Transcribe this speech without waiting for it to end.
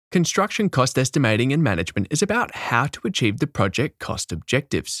Construction cost estimating and management is about how to achieve the project cost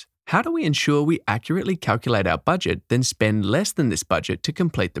objectives. How do we ensure we accurately calculate our budget, then spend less than this budget to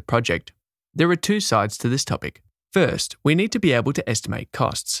complete the project? There are two sides to this topic. First, we need to be able to estimate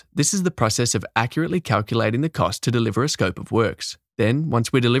costs. This is the process of accurately calculating the cost to deliver a scope of works. Then,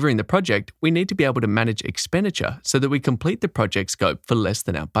 once we're delivering the project, we need to be able to manage expenditure so that we complete the project scope for less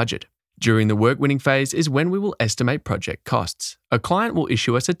than our budget. During the work-winning phase is when we will estimate project costs. A client will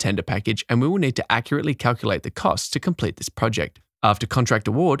issue us a tender package and we will need to accurately calculate the costs to complete this project. After contract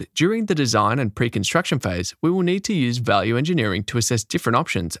award, during the design and pre-construction phase, we will need to use value engineering to assess different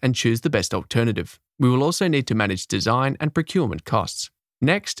options and choose the best alternative. We will also need to manage design and procurement costs.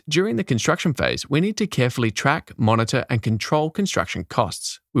 Next, during the construction phase, we need to carefully track, monitor, and control construction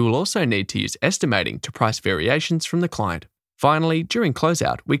costs. We will also need to use estimating to price variations from the client. Finally, during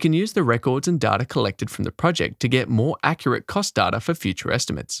closeout, we can use the records and data collected from the project to get more accurate cost data for future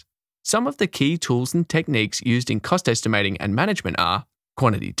estimates. Some of the key tools and techniques used in cost estimating and management are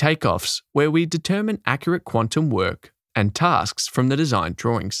quantity takeoffs, where we determine accurate quantum work and tasks from the design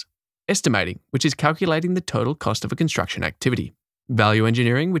drawings. Estimating, which is calculating the total cost of a construction activity. Value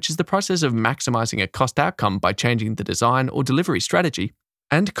engineering, which is the process of maximizing a cost outcome by changing the design or delivery strategy.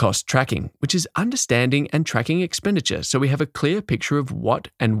 And cost tracking, which is understanding and tracking expenditure so we have a clear picture of what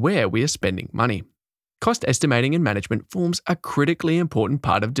and where we are spending money. Cost estimating and management forms a critically important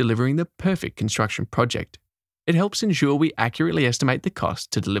part of delivering the perfect construction project. It helps ensure we accurately estimate the costs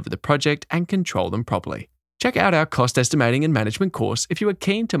to deliver the project and control them properly. Check out our cost estimating and management course if you are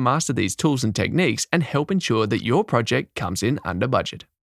keen to master these tools and techniques and help ensure that your project comes in under budget.